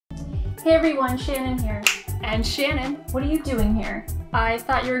Hey everyone, Shannon here. And Shannon, What are you doing here? I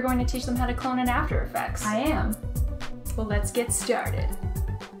thought you were going to teach them how to clone in After Effects. I am. Well, let's get started.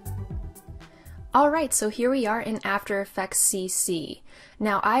 Alright, so here we are in After Effects CC.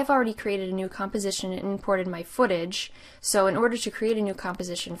 Now I've already created a new composition and imported my footage, so in order to create a new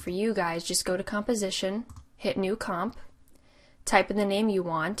composition for you guys, just go to Composition, hit New Comp, type in the name you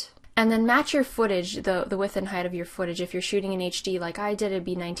want, and then match your footage, the width and height of your footage. If you're shooting in HD like I did, it'd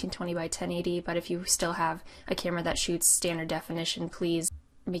be 1920 by 1080, but if you still have a camera that shoots standard definition, please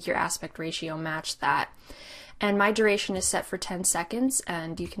make your aspect ratio match that. And my duration is set for 10 seconds,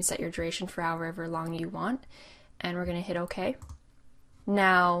 and you can set your duration for however long you want. And we're going to hit OK.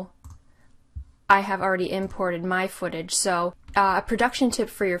 Now, I have already imported my footage, so a production tip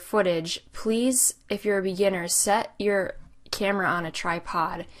for your footage, please, if you're a beginner, set your camera on a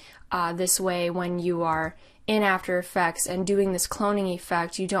tripod. This way, when you are in After Effects and doing this cloning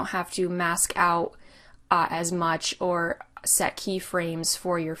effect, you don't have to mask out as much or set keyframes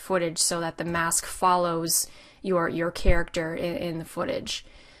for your footage so that the mask follows your character in the footage.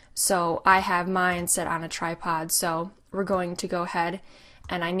 So I have mine set on a tripod, so we're going to go ahead,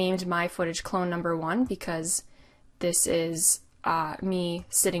 and I named my footage clone number 1 because this is me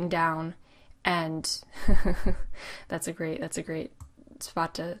sitting down, and that's a great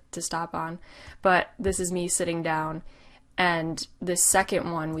spot to stop on. But this is me sitting down, and this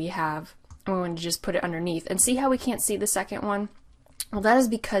second one I'm going to just put it underneath. And see how we can't see the second one? Well, that is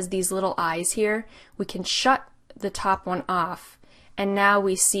because these little eyes here, we can shut the top one off, and now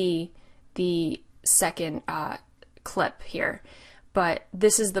we see the second clip here. But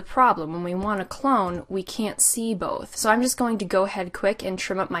this is the problem. When we want to clone, we can't see both. So I'm just going to go ahead quick and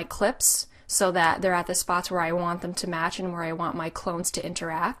trim up my clips so that they're at the spots where I want them to match and where I want my clones to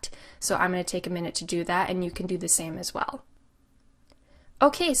interact. So I'm going to take a minute to do that, and you can do the same as well.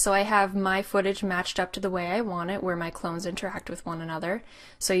 Okay, so I have my footage matched up to the way I want it, where my clones interact with one another.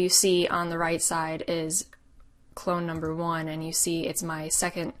 So you see on the right side is clone number 1, and you see it's my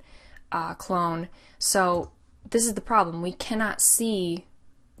second clone. So this is the problem. We cannot see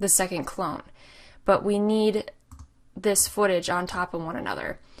the second clone, but we need this footage on top of one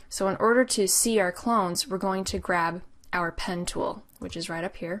another. So in order to see our clones, we're going to grab our pen tool, which is right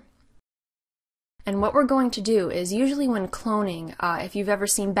up here. And what we're going to do is, usually when cloning, if you've ever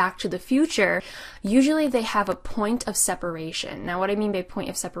seen Back to the Future, usually they have a point of separation. Now what I mean by point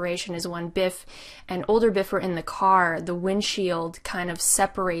of separation is when Biff and older Biff are in the car, the windshield kind of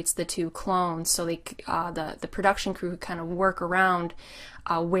separates the two clones, so they, the production crew kind of work around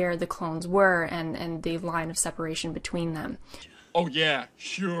where the clones were and the line of separation between them. Oh yeah,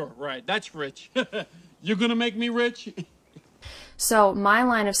 sure, right, that's rich. You're gonna make me rich? So my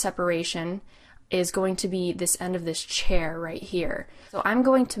line of separation is going to be this end of this chair right here. So I'm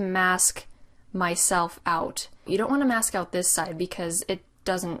going to mask myself out. You don't want to mask out this side because it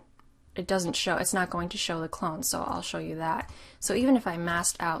doesn't show, it's not going to show the clone, so I'll show you that. So even if I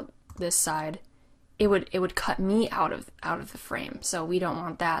masked out this side, it would cut me out of the frame. So we don't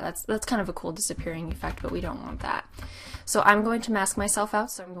want that. That's kind of a cool disappearing effect, but we don't want that. So I'm going to mask myself out,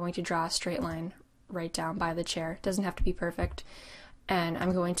 so I'm going to draw a straight line right down by the chair. It doesn't have to be perfect. And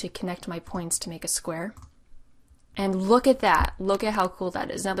I'm going to connect my points to make a square. And look at that. Look at how cool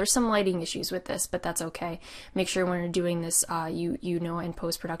that is. Now there's some lighting issues with this, but that's okay. Make sure when you're doing this, you know in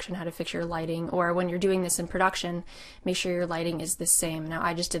post-production how to fix your lighting, or when you're doing this in production, make sure your lighting is the same. Now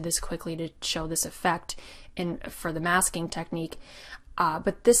I just did this quickly to show this effect for the masking technique,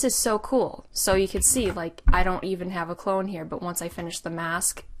 but this is so cool. So you can see, like, I don't even have a clone here, but once I finish the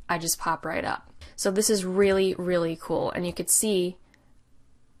mask, I just pop right up. So this is really, really cool, and you could see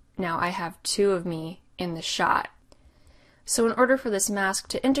now I have 2 of me in the shot. So in order for this mask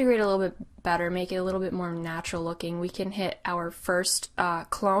to integrate a little bit better, make it a little bit more natural looking, we can hit our first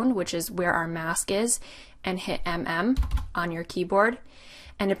clone, which is where our mask is, and hit MM on your keyboard.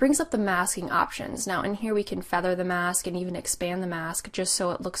 And it brings up the masking options. Now in here we can feather the mask and even expand the mask just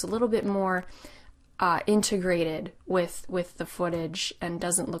so it looks a little bit more integrated with the footage and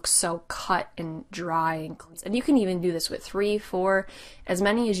doesn't look so cut and dry. And you can even do this with 3, 4, as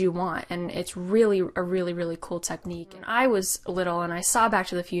many as you want, and it's really a really cool technique. And I was little and I saw Back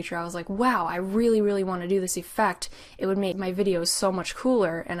to the Future, I was like, wow, I really want to do this effect. It would make my videos so much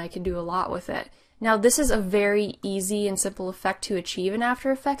cooler and I could do a lot with it. Now this is a very easy and simple effect to achieve in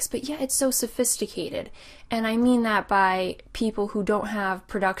After Effects, but yeah, it's so sophisticated. And I mean that by people who don't have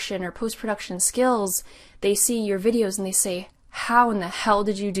production or post-production skills. They see your videos and they say, how in the hell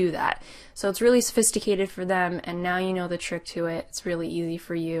did you do that? So it's really sophisticated for them, and now you know the trick to it. It's really easy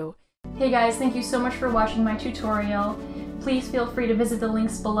for you. Hey guys, thank you so much for watching my tutorial. Please feel free to visit the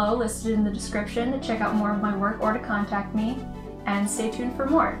links below listed in the description to check out more of my work or to contact me, and stay tuned for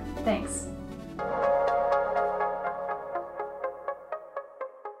more. Thanks.